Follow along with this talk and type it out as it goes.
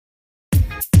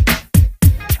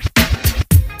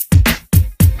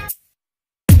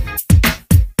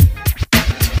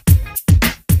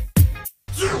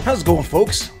How's it going,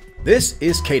 folks? This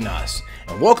is K-Nas,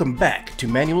 and welcome back to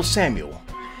Manual Samuel.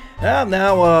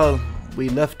 Now, we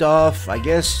left off, I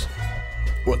guess,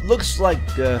 what looks like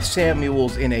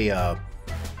Samuel's in a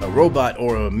robot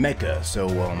or a mecha, so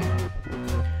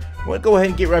we'll go ahead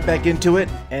and get right back into it,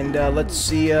 and let's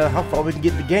see how far we can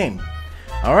get in the game.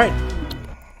 Alright.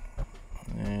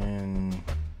 And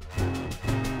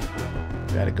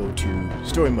gotta go to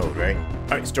story mode, right?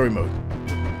 Alright, story mode.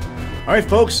 Alright,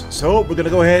 folks, so we're gonna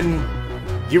go ahead and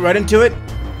get right into it.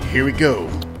 Here we go.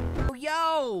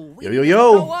 Yo,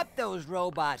 Blow up those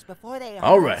robots before they hurt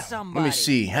Alright, somebody. let me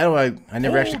see. How do I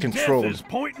never actually controlled. Death is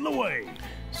pointing the way.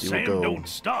 Sam don't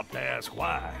stop to ask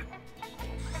why.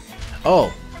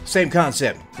 Oh, same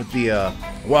concept with the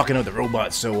walking of the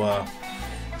robots. So let's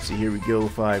see, here we go.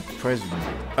 If I press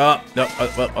no,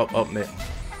 man.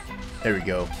 There we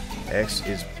go. X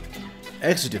is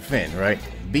defend, right?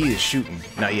 B is shooting.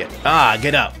 Not yet. Ah,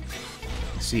 get up.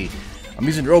 Let's see. I'm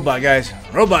using the robot, guys.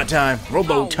 Robot time.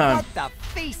 Robo time. What the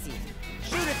feces?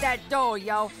 Shoot at that door,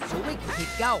 yo, so we can keep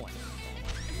going.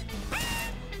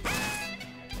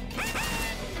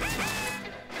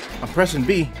 I'm pressing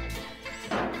B.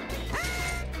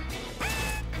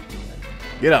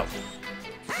 Get up.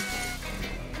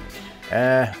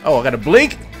 Oh, I got to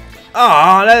blink?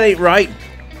 Aw, that ain't right.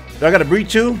 Do I got to breathe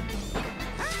too?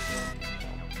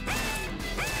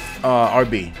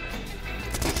 RB.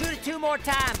 Shoot it 2 more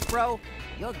times, bro.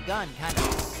 Your gun kind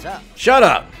of sucks. Shut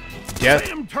up. Death.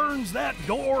 Sam turns that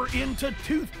door into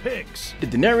toothpicks.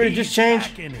 Did the narrator just change?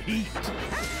 Back in heat.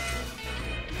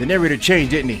 The narrator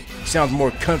changed, didn't he? He sounds more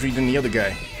country than the other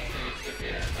guy.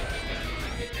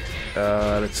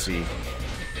 Let's see.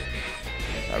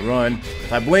 I run.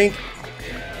 If I blink.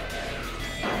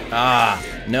 Ah,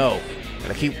 no.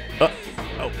 I keep.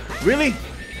 Oh, really?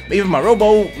 Even my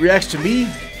robo reacts to me.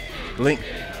 Blink.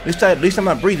 At least I'm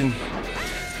not breathing.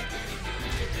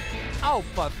 Oh,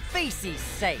 for feces'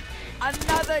 sake!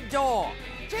 Another door.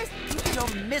 Just use your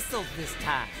missiles this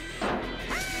time.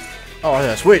 Oh, I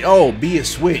gotta switch. Oh, B is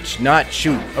switch, not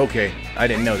shoot. Okay, I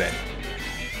didn't know that.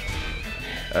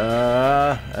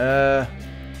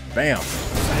 Bam.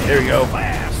 There we go.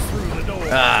 Blast through the door.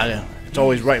 Ah, it's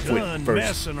always right foot Done first.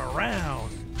 messing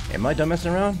around. Am I done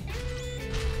messing around?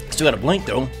 Still gotta blink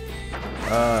though.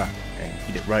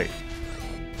 He did right.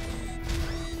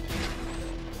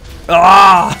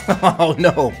 Ah! Oh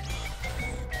no.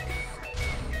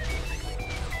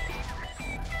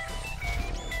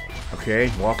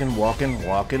 Okay, walking.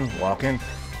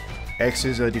 X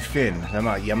is a defend. I'm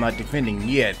not defending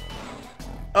yet.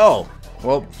 Oh,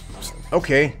 well,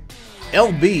 okay.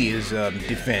 LB is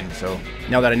defend. So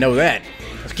now that I know that,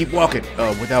 let's keep walking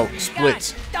without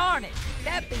splits. God darn it!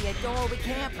 That be a door we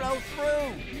can't blow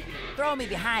through. Throw me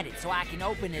behind it so I can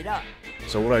open it up.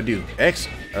 So what do I do? X,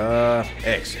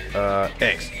 X,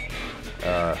 X.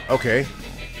 Okay.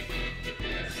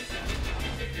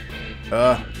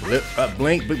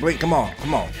 Blink, come on.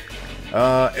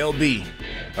 LB,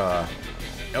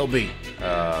 LB,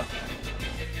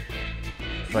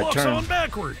 if I Walks turn. on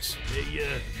backwards.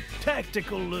 A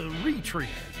tactical retreat.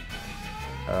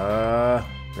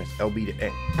 Press LB to A.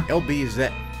 LB is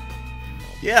that?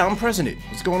 Yeah, I'm pressing it.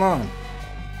 What's going on?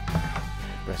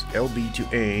 Press LB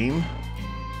to aim.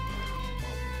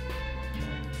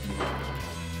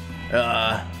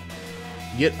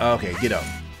 Get up.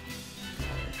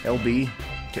 LB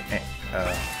to aim.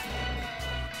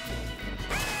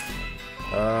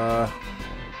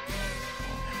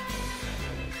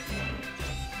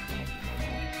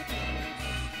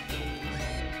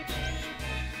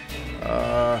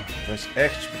 Press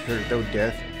X to prepare to throw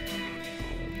death.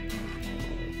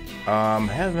 I'm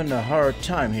having a hard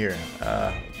time here.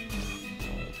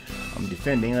 I'm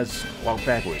defending. Let's walk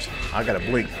backwards. I gotta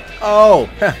blink. Oh!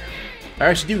 I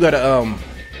actually do gotta,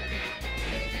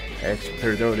 X,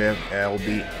 prepare to throw death.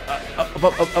 LB.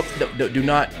 Up. No, do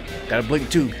not. Gotta blink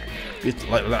too. It's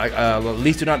at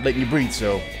least they're not letting you breathe,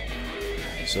 so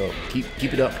keep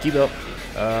it up.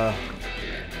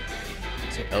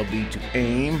 So LB to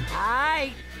aim.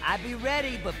 Alright, I'll be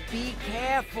ready, but be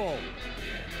careful.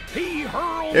 He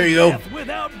hurls There you go. death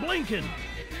without blinking.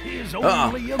 His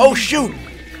only Oh shoot!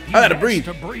 He I gotta has breathe.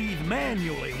 to breathe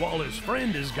manually while his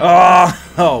friend is gone.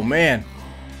 Oh man.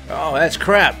 Oh, that's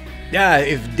crap. Yeah,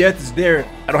 if death is there,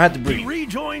 I don't have to He breathe.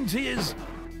 rejoins his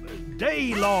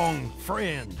day-long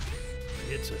friend.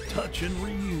 It's a touching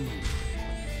reunion.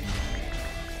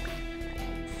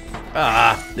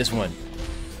 This one.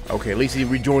 Okay, at least he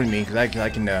rejoined me because I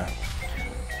can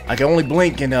only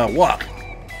blink and walk.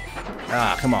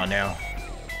 Come on now.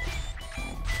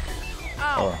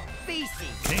 Oh, feces.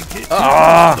 Can't get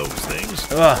Ah. those things.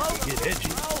 Ugh. Get edgy.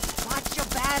 Oh, watch your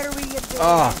back.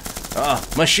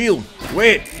 My shield.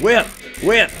 Wait.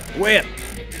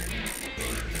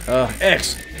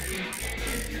 X.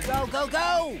 Go, go,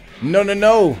 go!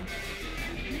 No.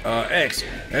 X.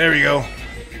 There we go.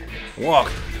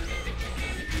 Walk.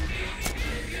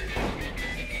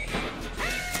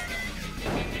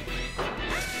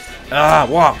 Walk.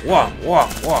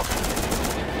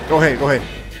 Go ahead.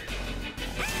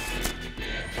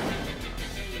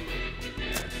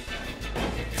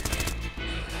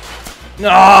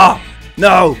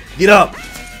 No! Get up!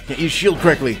 Can't use shield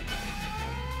correctly.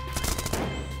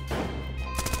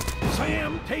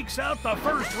 Sam takes out the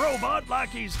first robot like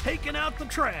he's taking out the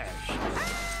trash.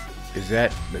 Is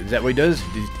that what he does?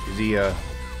 Is he get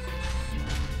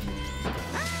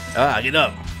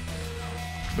up.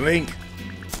 Blink.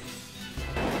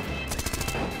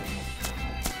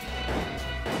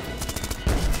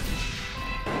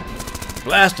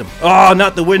 Blast him. Oh,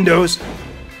 not the windows.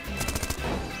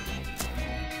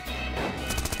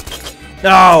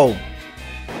 No.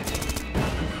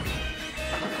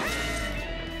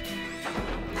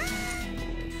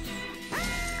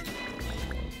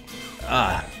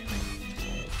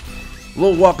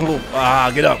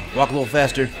 Get up. Walk a little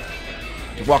faster.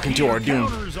 Walk into our doom.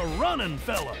 Encounters a running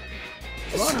fella.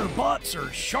 Runner bots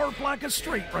are sharp like a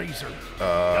straight razor.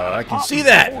 I can see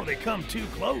that. Before they come too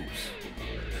close.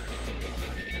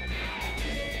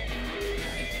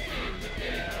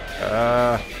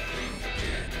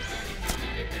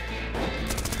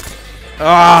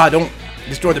 Don't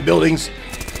destroy the buildings.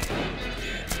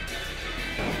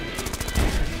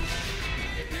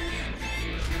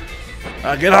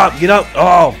 Get up.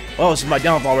 Oh, this is my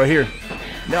downfall right here.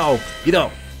 No, get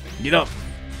up.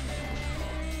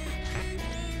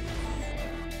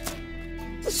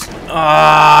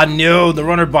 No, the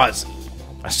runner bots.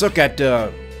 I suck at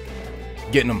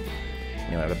getting them.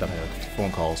 I got a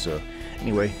phone call, so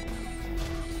anyway.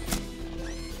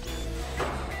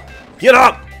 Get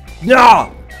up!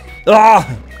 No!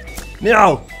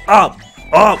 No! Up!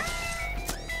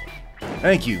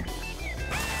 Thank you.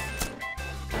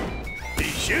 He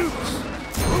shoots.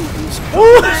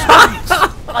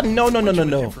 No.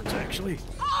 Difference, actually.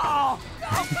 Oh,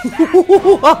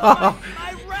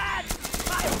 my rat!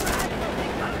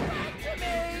 To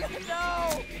me!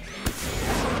 No!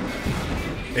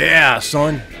 Yeah,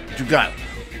 son. What you got?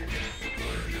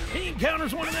 He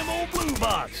encounters one of them old blue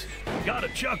bots. Gotta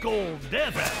chuck old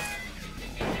death out.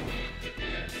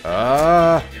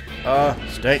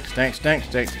 Stink.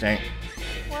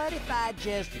 What if I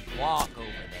just walk over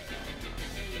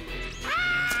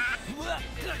there?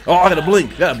 Oh, I gotta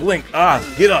blink. Get up.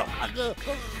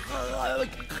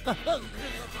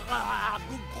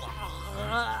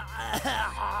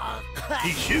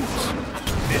 He shoots.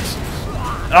 Misses.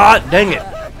 Dang it.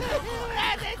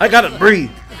 I gotta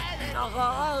breathe.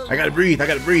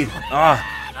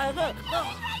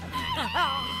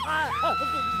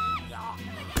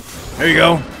 There you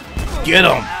go. Get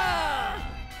him.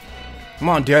 Come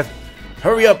on, Death.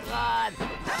 Hurry up. God,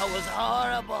 that was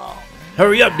horrible.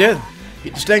 Hurry up, Death.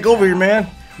 Get the stank over here, man.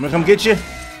 I'm gonna come get you.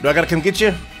 Do I gotta come get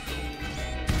you?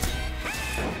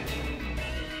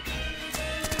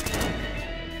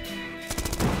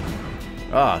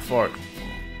 Fart.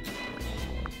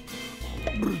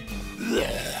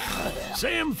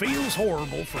 Sam feels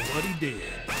horrible for what he did.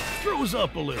 Throws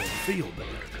up a little, feel better.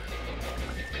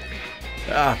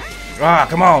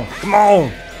 Come on.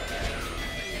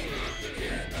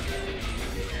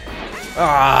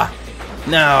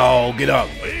 No, get up.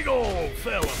 Big old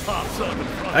fella pops up in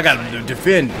front. I gotta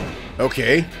defend.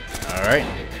 Okay. All right.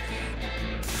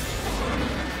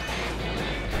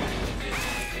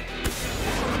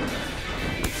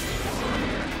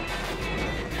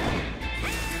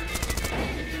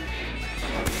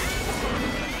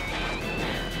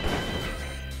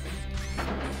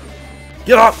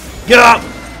 Get up!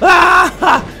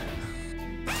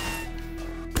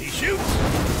 He shoots.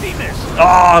 He misses.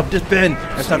 Defend.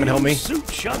 That's not gonna help me. Suit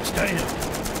shuts down. He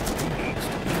needs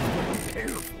to be more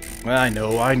careful.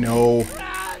 I know.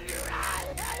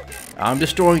 I'm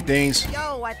destroying things.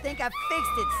 Yo, I think I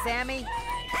fixed it, Sammy.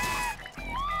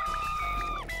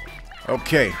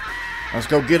 Okay. Let's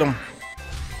go get him.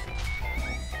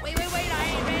 Wait, I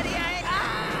ain't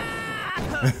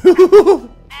ready.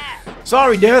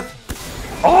 Sorry, Death.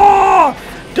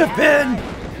 Defend.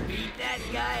 Beat that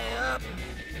guy up.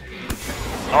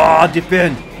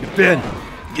 Defend.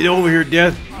 Get over here,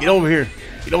 Death. Get over here.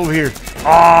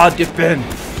 Defend.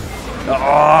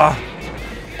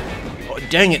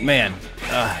 Dang it, man.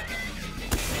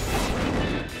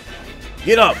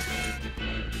 Get up.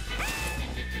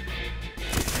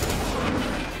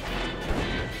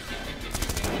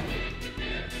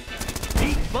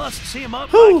 busts him up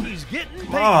Whew. like he's getting paid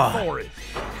Ah. for it.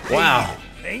 Wow.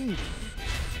 Dang.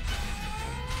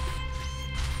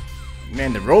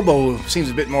 Man, the Robo seems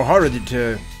a bit more harder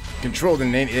to control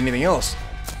than anything else.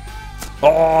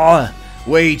 Oh,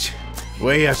 wait.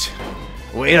 Wait up.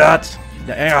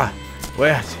 Yeah,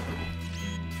 wait.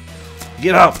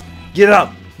 Get up. Get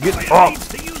up. Get He up. needs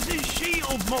to use his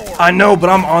shield more. I know, but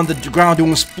I'm on the ground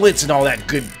doing splits and all that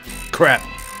good crap.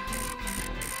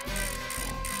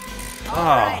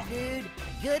 Alright, dude.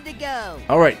 Good to go.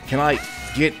 Alright, can I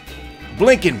get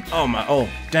blinking? Oh my, oh,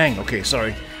 dang, okay,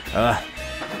 sorry.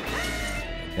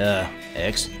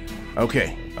 X.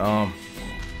 Okay, I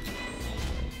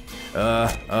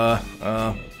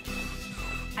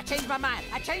changed my mind.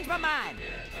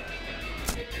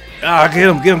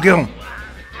 get him.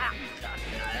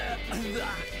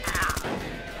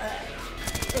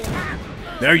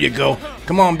 There you go.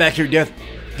 Come on back here, Death.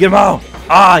 Get him out.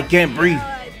 Ah, I can't breathe.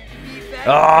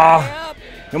 Ah,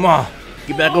 come on.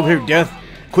 Get back over here, Death.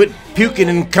 Quit puking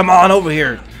and come on over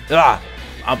here. Ah,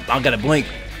 I gotta blink.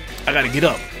 I gotta get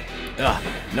up.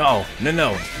 No.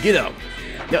 Get up.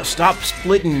 No, stop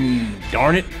splitting,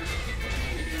 darn it.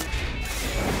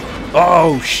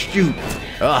 Oh, shoot.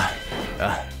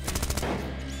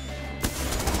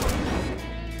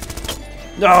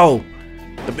 No.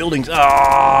 The buildings.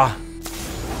 No.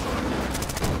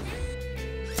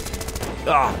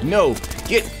 No.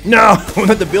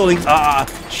 Not the buildings.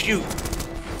 Shoot.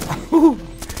 Throws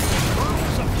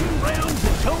a few rounds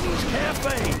at Tony's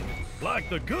Cafe. Like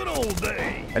the good old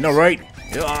days. I know, right?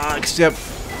 Except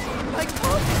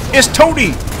it's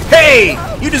Tony. Hey,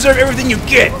 you deserve everything you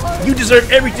get. You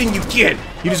deserve everything you get.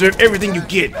 You deserve everything you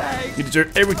get. You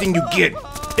deserve everything you get.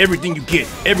 Everything you get.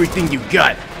 Everything you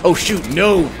got. Oh shoot,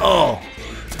 no. Oh.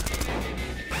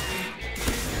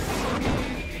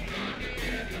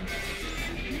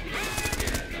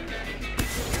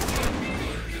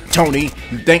 Tony,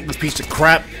 you thankless piece of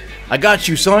crap. I got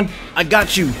you, son. I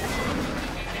got you.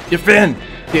 Defend.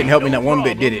 Didn't help me not one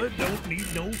bit, did it? Don't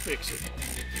need no fixing.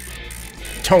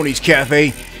 Tony's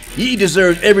Cafe. He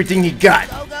deserves everything he got.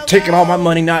 Taking all my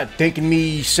money, not thanking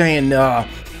me, saying,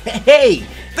 hey,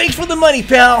 thanks for the money,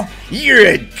 pal. You're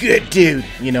a good dude,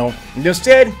 you know. And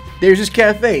instead, there's his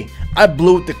cafe. I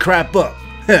blew the crap up.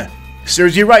 Huh.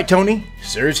 Serves you right, Tony.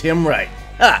 Serves him right.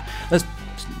 Let's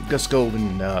go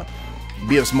and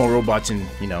beat up some more robots and,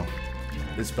 you know,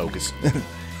 let's focus.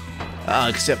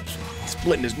 Except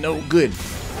splitting is no good.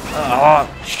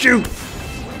 Shoot!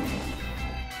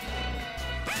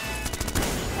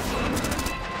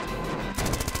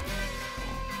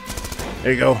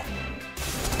 There you go.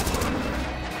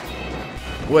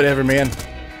 Whatever, man.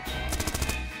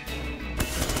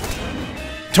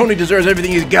 Tony deserves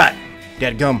everything he's got.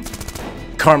 Dadgum.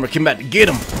 Karma came back to get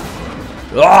him.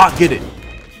 Get it.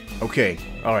 Okay.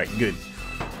 Alright, good.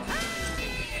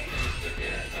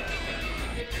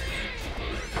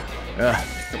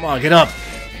 Come on, get up.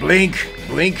 Blink.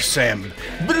 Blink, Sam.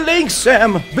 Blink,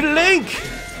 Sam. Blink!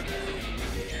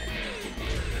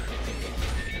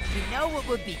 You know what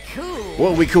would be cool?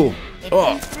 What would be cool? If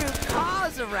you threw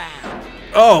cars around.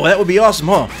 Oh, that would be awesome,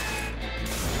 huh?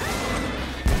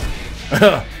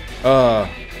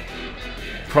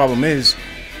 Problem is,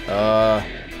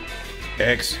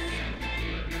 X.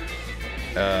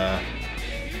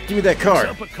 Give me that car.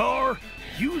 Picks up a car,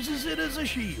 uses it as a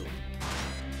shield.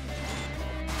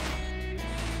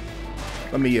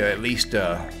 Let me at least,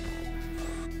 I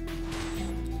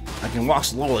can walk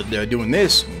slow doing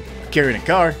this, carrying a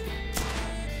car.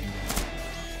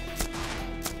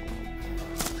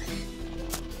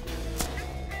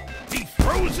 He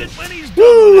throws it when he's done.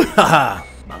 Woo! Haha!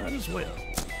 Might as well.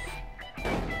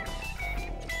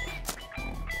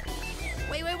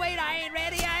 Wait, I ain't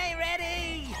ready.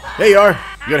 There you are.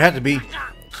 You're gonna have to be.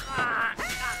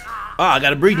 I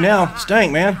gotta breathe now.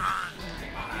 Stank, man.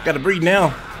 Gotta breathe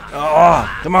now.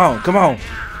 Come on.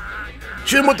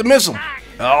 Shoot him with the missile.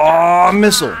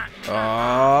 Missile.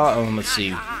 Let's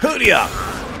see. Hoodia!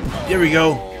 There we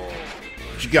go.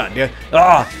 What you got, Dad?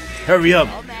 Hurry up.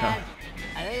 Oh man,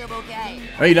 I think I'm okay.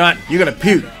 No, you're not. You're gonna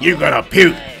puke. You're gonna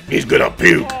puke. He's gonna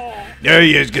puke. There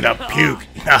he is gonna puke.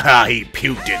 Haha, he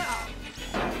puked it.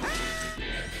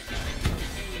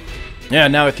 Yeah,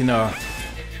 now I can,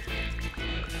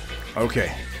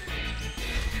 okay.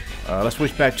 Let's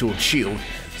switch back to a shield.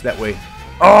 So that way.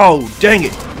 Oh, dang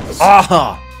it.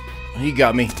 He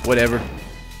got me. Whatever.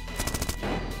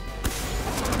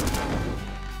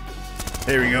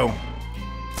 There we go.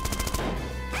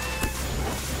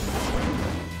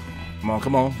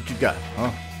 Come on. What you got?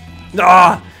 Huh?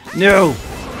 No.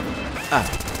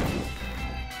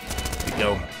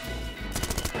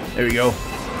 There we go.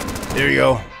 There we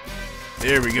go.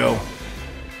 There we go.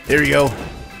 There we go.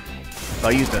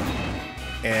 I used to.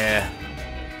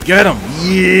 Get him.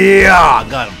 Yeah,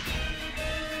 got him.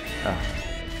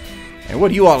 And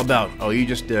what are you all about? Oh, you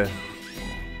just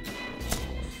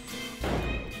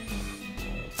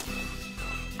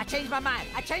I changed my mind.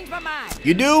 I changed my mind.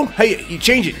 You do? Hey, you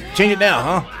change it. Change it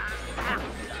now, huh?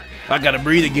 I gotta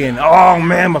breathe again. Oh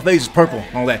man, my face is purple.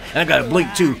 All that. And I gotta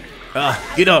blink too.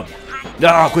 Get up.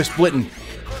 Oh, quit splitting.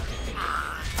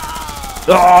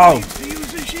 Oh!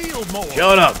 Use the shield more.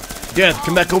 Shut up. Death,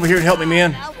 come back over here and help me,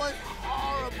 man. That was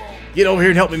horrible. Get over here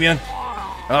and help me, man.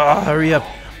 Oh, hurry up.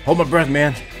 Hold my breath,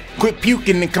 man. Quit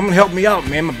puking and come and help me out,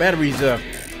 man. My battery's,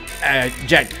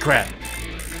 jacked to crap.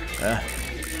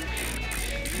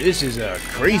 This is,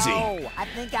 crazy. Oh, I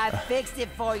think I fixed it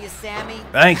for you, Sammy.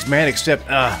 Thanks, man, except,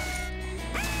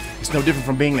 it's no different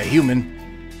from being a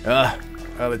human.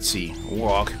 Let's see.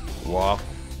 Walk, walk,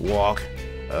 walk.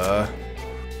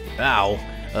 Ow.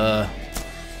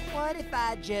 What if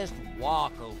I just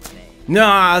walk over there?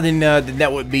 Nah, then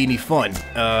that wouldn't be any fun.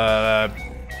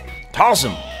 Toss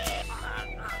him.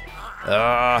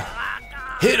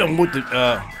 Hit him with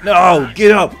the, no,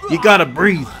 get up. You gotta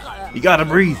breathe. You gotta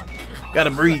breathe. Gotta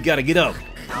breathe. Gotta get up.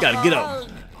 You gotta get up.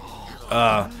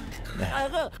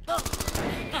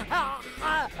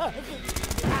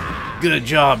 Good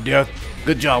job, Death.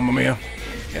 Good job, my man.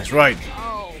 That's right.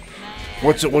 Oh,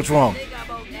 man. What's wrong? I think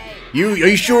I'm okay. Are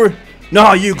you sure?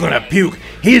 No, you gonna puke.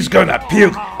 He's gonna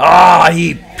puke. Ah,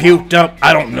 he puked up.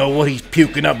 I don't know what he's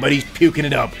puking up, but he's puking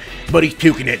it up. But he's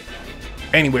puking it.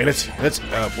 Anyway, let's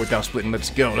without splitting, let's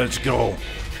go. Let's go.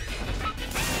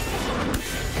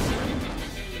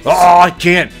 Oh, I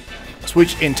can't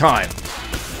switch in time.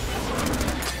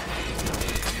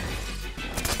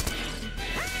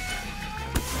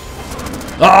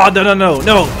 Oh, no.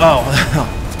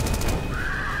 Oh.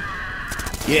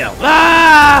 Yeah.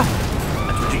 Ah!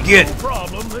 That's what you get. No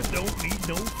problem that don't need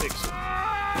no fixing.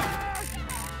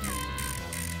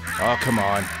 Oh, come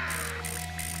on.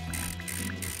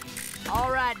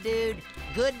 All right, dude.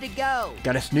 Good to go.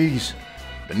 Gotta sneeze.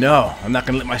 But no, I'm not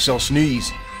gonna let myself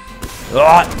sneeze.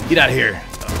 Ah, get out of here.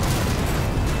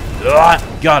 Ah,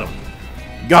 got him.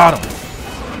 Got him.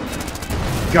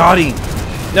 Got him.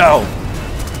 No.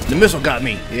 The missile got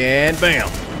me. And bam.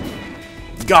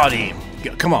 Got him.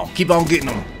 Come on, keep on getting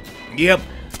him. Yep.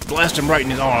 Blast him right in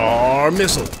his arm.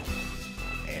 Missile.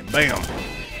 And bam.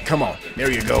 Come on.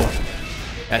 There you go.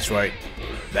 That's right.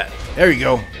 There you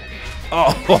go.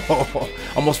 Oh,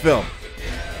 almost fell.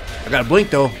 I got a blink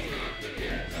though.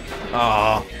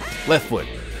 Ah, left foot.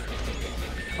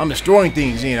 I'm destroying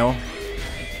things, you know.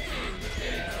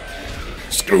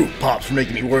 Screw Pops for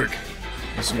making me work.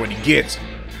 This is what he gets.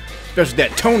 Especially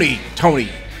that Tony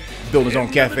built his own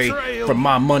cafe for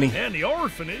my money. And the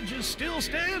orphanage is still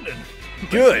standing.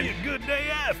 Good. Must be a good day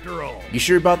after all. You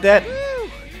sure about that? Woo!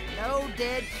 No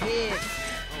dead kids.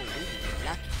 Oh, we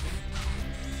lucky.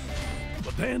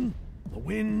 But then the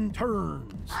wind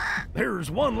turns. There's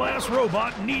one last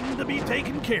robot needing to be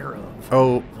taken care of.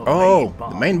 Oh,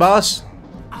 the main boss?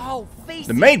 Oh, face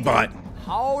The main bot?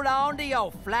 Hold on to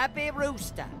your flappy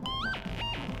rooster.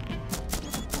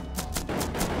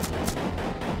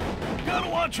 Gotta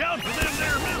watch out for them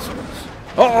there missiles.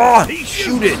 Oh, He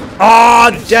shoot shoots. it. Oh,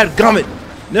 dadgummit.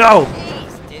 No,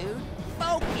 Jeez, dude.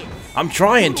 Focus. I'm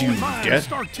trying to, Little mines Death.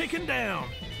 start ticking down.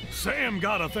 Sam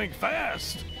gotta think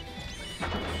fast.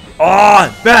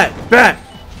 Oh, back.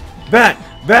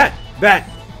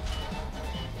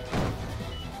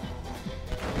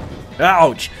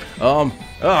 Ouch.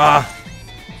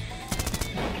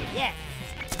 Yes.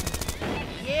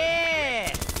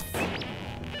 Yes.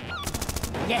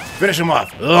 Yes. Finish him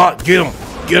off. Oh, get him.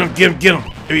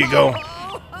 There you go.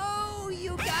 Oh,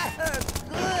 you got her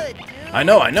good, dude. I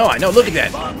know. Look at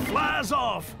that. Bot flies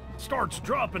off, starts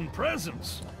dropping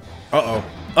presents. Uh-oh.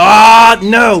 Ah,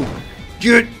 no.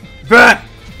 Get back.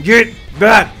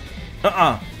 I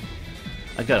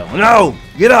got him. No,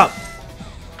 get up.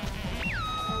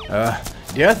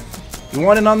 Death? You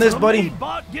want in on this, The buddy? lead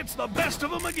bot gets the best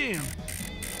of them again.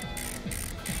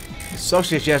 It sucks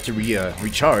that you have to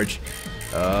recharge.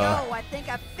 No, I think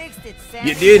I fixed it, Sam.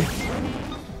 You did?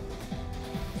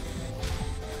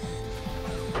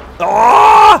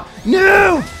 Oh!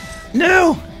 No!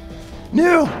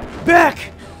 Back!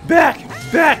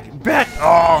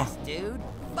 Oh! Dude,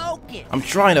 focus. I'm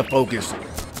trying to focus.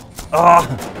 Oh!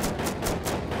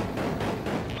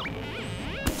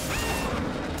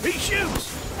 He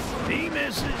shoots. He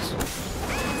misses.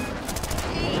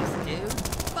 Jeez, dude,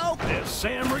 focus. As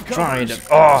Sam recovers, Trying to-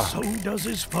 oh. so does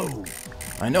his foe.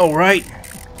 I know, right?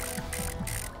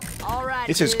 All right,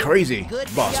 This is dude. crazy, Good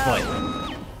to boss go.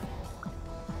 fight.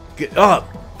 Get up,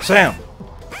 Sam.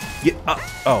 Get up.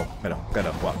 Oh,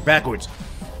 gotta walk backwards.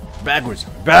 Backwards.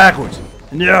 Backwards.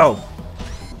 No.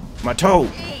 My toe.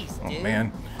 Jeez, Oh, dude.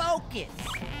 man. Focus.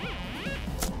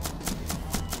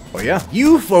 Oh, yeah?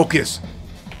 You focus.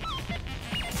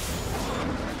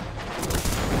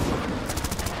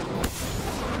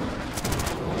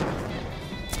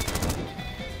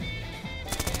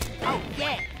 Oh,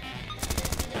 yeah.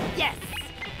 Yes.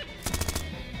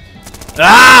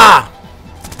 Ah!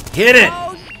 Hit it.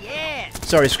 Oh, yeah.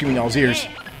 Sorry, screaming in y'all's ears.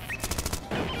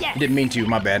 Yes. Didn't mean to.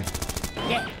 My bad.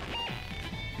 Yeah.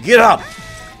 Get up.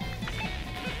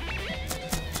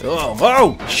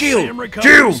 Oh, Sam shield.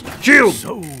 recovers, Shield.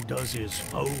 so does his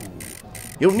foe.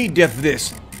 You don't need death for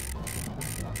this.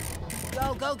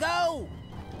 Go, go, go.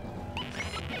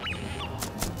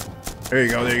 There you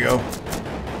go. There you go.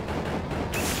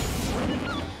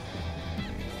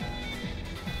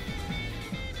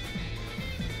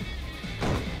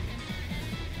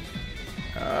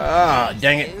 Ah,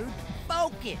 dang it. Dude,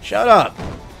 focus. Shut up.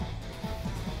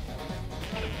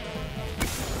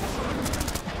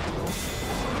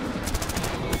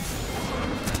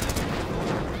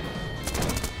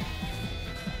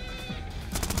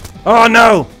 Oh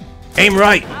no! Aim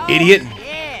right, Oh, idiot.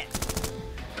 Yeah.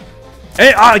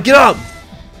 Hey, get up!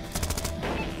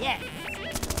 Yes.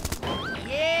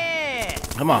 Yeah.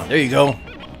 Come on, there you go.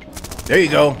 There you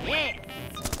go. Yeah.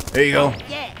 There you go.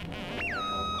 Yeah.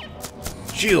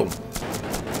 Shield.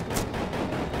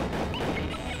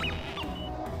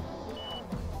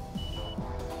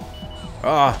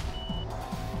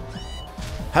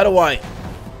 How do I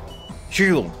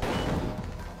shield?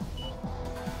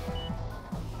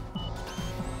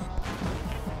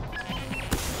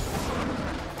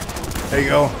 There you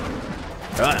go.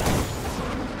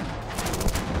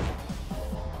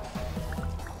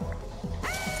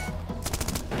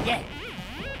 Yeah.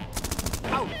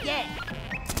 Oh, yeah.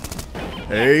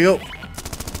 There you go.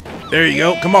 There you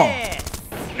go. Come on. Yes.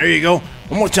 There you go.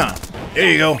 One more time. There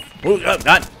you go. Ooh,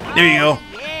 there you go.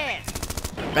 Yes.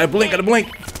 Gotta blink. Gotta blink.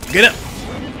 Get up.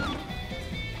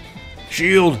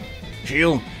 Shield.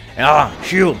 Shield.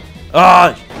 Shield.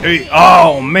 There you,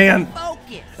 oh, man.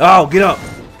 Focus. Oh, get up.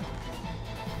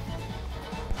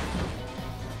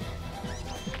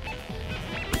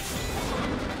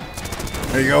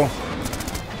 There you go.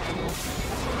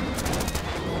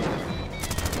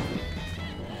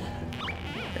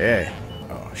 Yeah.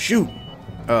 Shoot.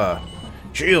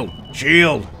 Shield.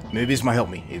 Shield. Maybe this might help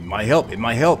me. It might help. It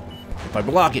might help. If I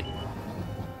block it.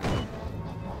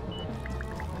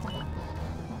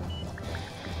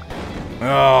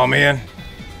 Oh, man.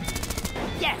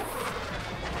 Yes.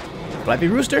 Flappy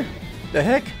Rooster? The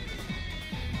heck?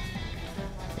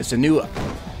 It's a new...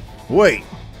 Wait.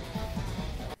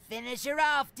 Finish her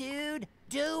off, dude.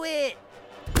 Do it.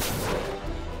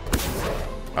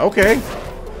 Okay.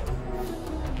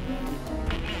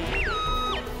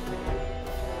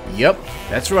 Yep,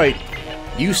 that's right.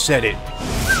 You said it.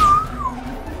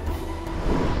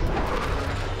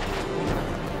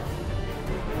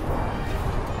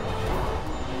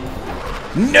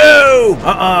 No!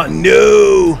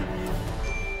 No!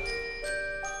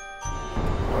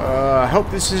 I hope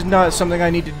this is not something I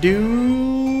need to do.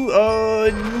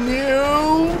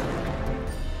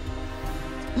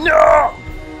 No! No!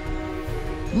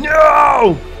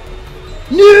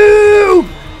 No!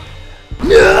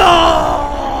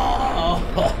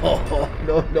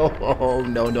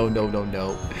 No! No!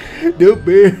 No. The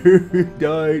bear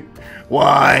died.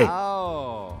 Why?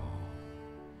 Oh.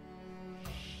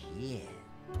 Shit.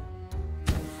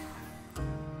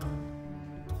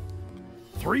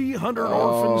 300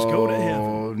 orphans go to heaven.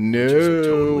 Oh, Which is a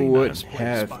totally no. nice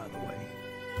place, by the way.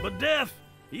 But death,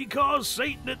 he caused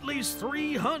Satan at least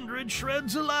 300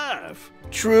 shreds alive.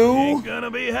 True? Ain't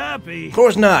gonna be happy. Of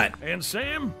course not. And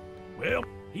Sam, well,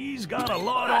 he's got a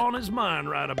lot on his mind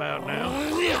right about now.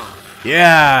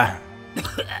 Yeah.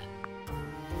 I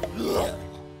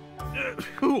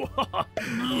don't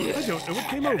know what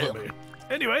came over me.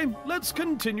 Anyway, let's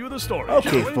continue the story. Okay,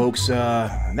 shall we? folks,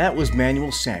 that was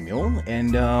Manuel Samuel,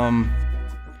 and,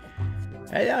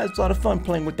 yeah, it's a lot of fun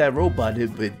playing with that robot,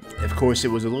 but, of course, it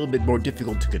was a little bit more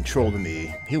difficult to control than the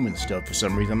human stuff for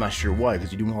some reason. I'm not sure why,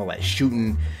 because you're doing all that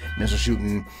shooting, missile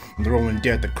shooting, throwing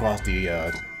death across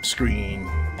the, screen,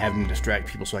 having to distract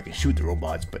people so I can shoot the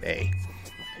robots, but hey.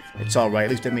 It's alright,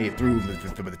 at least I made it through,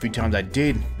 but the few times I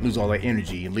did lose all that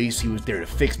energy, at least he was there to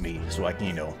fix me, so I can,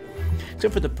 you know...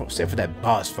 Except for that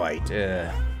boss fight,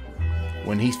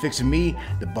 when he's fixing me,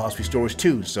 the boss restores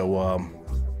too, so,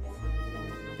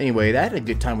 anyway, I had a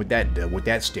good time with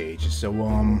that stage, so,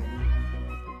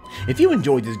 if you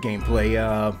enjoyed this gameplay,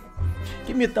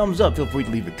 give me a thumbs up. Feel free to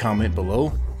leave a comment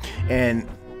below. And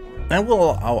I'll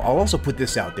also put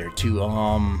this out there too.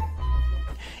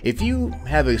 If you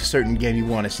have a certain game you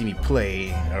want to see me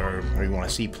play, or you want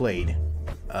to see played,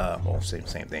 well, same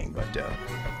thing, but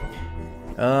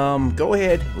go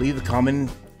ahead, leave a comment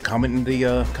in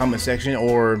the comment section,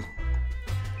 or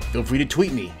feel free to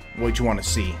tweet me what you want to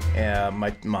see.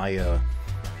 My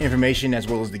information, as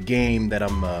well as the game that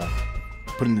I'm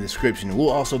putting in the description, will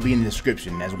also be in the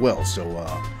description as well. So,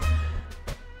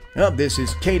 this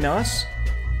is K-Nas.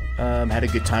 Had a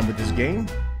good time with this game.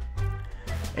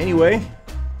 Anyway,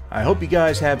 I hope you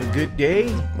guys have a good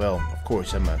day. Well, of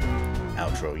course, I'm a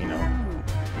outro, you know.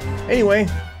 Anyway,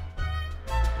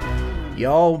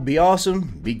 y'all be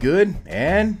awesome, be good,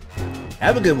 and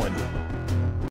have a good one.